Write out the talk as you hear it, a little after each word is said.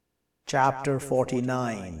Chapter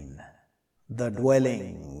 49 The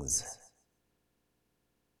Dwellings.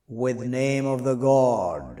 With name of the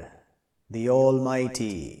God, the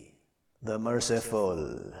Almighty, the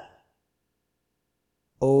Merciful.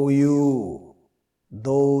 O you,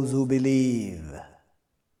 those who believe,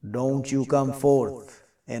 don't you come forth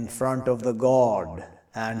in front of the God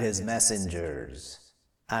and His messengers,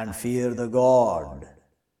 and fear the God.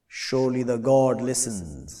 Surely the God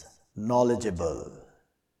listens, knowledgeable.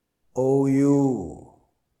 O you,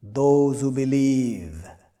 those who believe,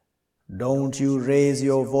 don't you raise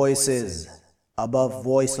your voices above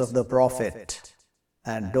voice of the Prophet,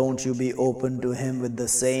 and don't you be open to him with the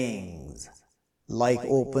sayings, like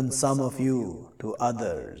open some of you to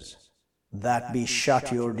others, that be shut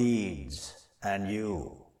your deeds, and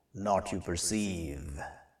you, not you perceive.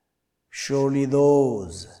 Surely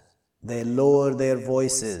those, they lower their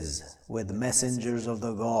voices with messengers of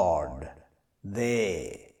the God,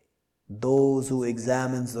 those who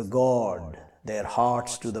examines the God, their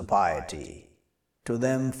hearts to the piety, to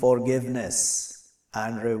them forgiveness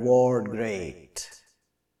and reward great.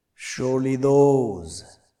 Surely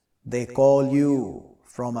those, they call you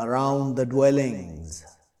from around the dwellings,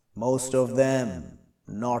 most of them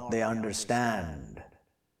not they understand.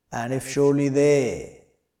 And if surely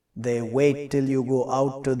they wait till you go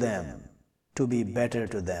out to them, to be better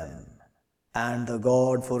to them, and the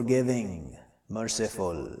God forgiving,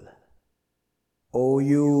 merciful. O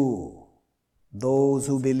you, those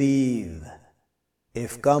who believe,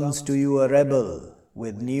 if comes to you a rebel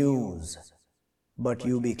with news, but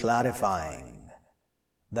you be clarifying,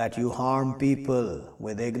 that you harm people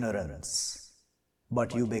with ignorance,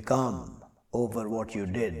 but you become, over what you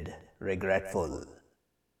did, regretful.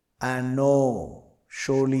 And know,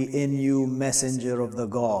 surely in you messenger of the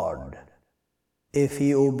God, if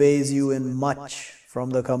he obeys you in much from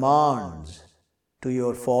the commands, to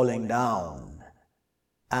your falling down,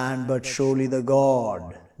 and but surely the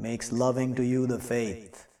God makes loving to you the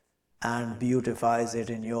faith, and beautifies it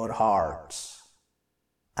in your hearts,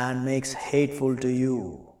 and makes hateful to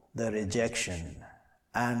you the rejection,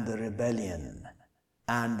 and the rebellion,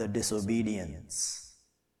 and the disobedience.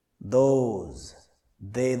 Those,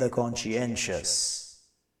 they the conscientious,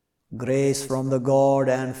 grace from the God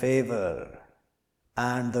and favor,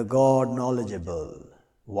 and the God knowledgeable,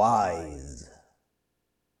 wise.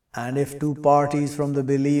 And if two parties from the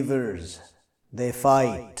believers, they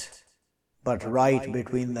fight, but right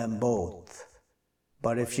between them both.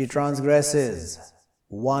 But if she transgresses,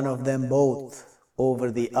 one of them both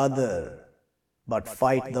over the other, but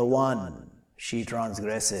fight the one, she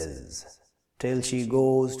transgresses, till she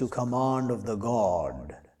goes to command of the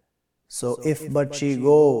God. So if but she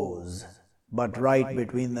goes, but right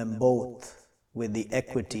between them both, with the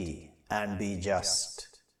equity and be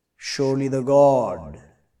just, surely the God,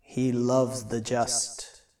 He loves the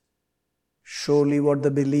just. Surely what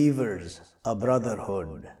the believers, a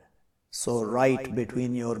brotherhood, so right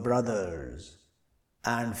between your brothers,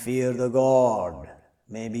 and fear the God,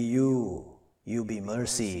 maybe you be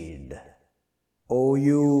mercied. O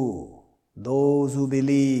you, those who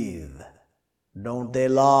believe, don't they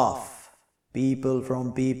laugh, people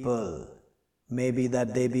from people, maybe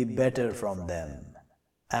that they be better from them,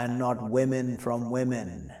 and not women from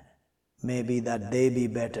women, maybe that they be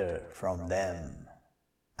better from them.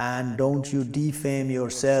 And don't you defame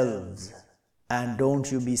yourselves, and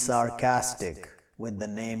don't you be sarcastic with the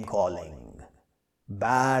name-calling.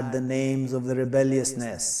 Bad the names of the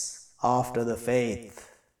rebelliousness after the faith,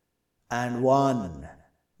 and one,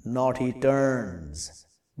 not he turns,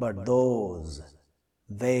 but those,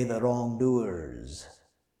 they the wrongdoers.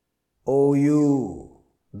 O you,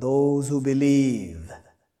 those who believe,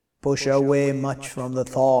 push away much from the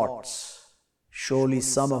thoughts, surely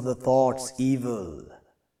some of the thoughts evil,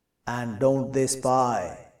 and don't they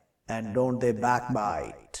spy, and don't they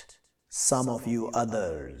backbite, some of you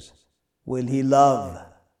others. Will he love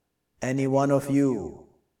any one of you,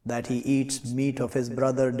 that he eats meat of his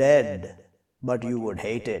brother dead, but you would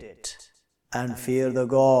hate it, and fear the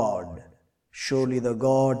God, surely the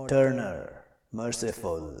God turner,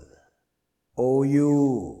 merciful. O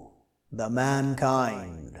you, the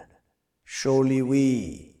mankind, surely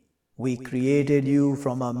we created you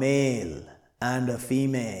from a male and a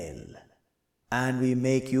female, and we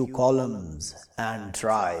make you columns and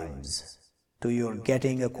tribes, to your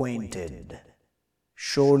getting acquainted.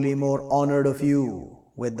 Surely more honored of you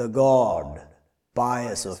with the God,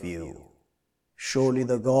 pious of you. Surely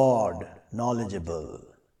the God, knowledgeable,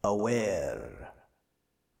 aware.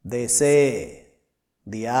 They say,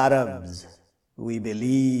 the Arabs, we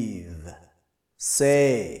believe.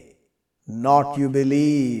 Say, not you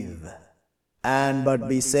believe, and but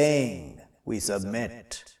be saying, we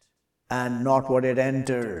submit, and not what it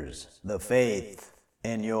enters, the faith,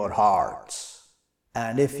 in your hearts.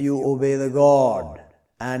 And if you obey the God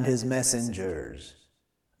and His messengers,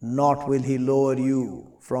 not will He lower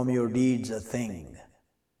you from your deeds a thing.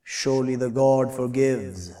 Surely the God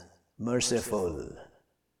forgives, merciful.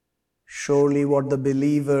 Surely what the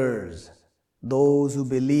believers, those who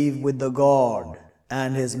believe with the God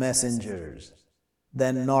and His messengers,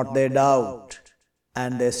 then not their doubt,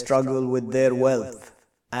 and their struggle with their wealth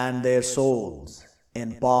and their souls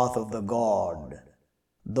in path of the God.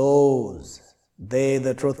 Those, they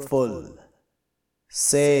the truthful.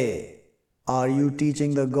 Say, are you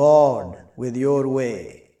teaching the God with your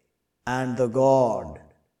way? And the God,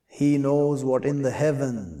 He knows what in the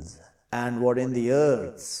heavens and what in the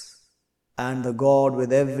earths, and the God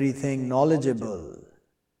with everything knowledgeable.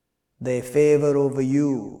 They favor over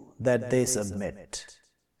you that they submit.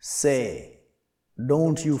 Say,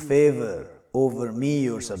 don't you favor over me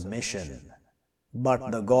your submission,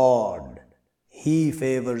 but the God, He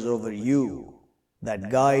favors over you, that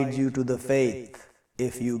guides you to the faith,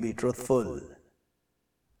 if you be truthful.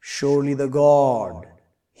 Surely the God,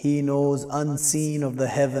 He knows unseen of the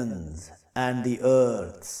heavens and the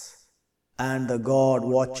earths, and the God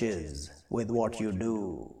watches with what you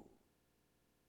do.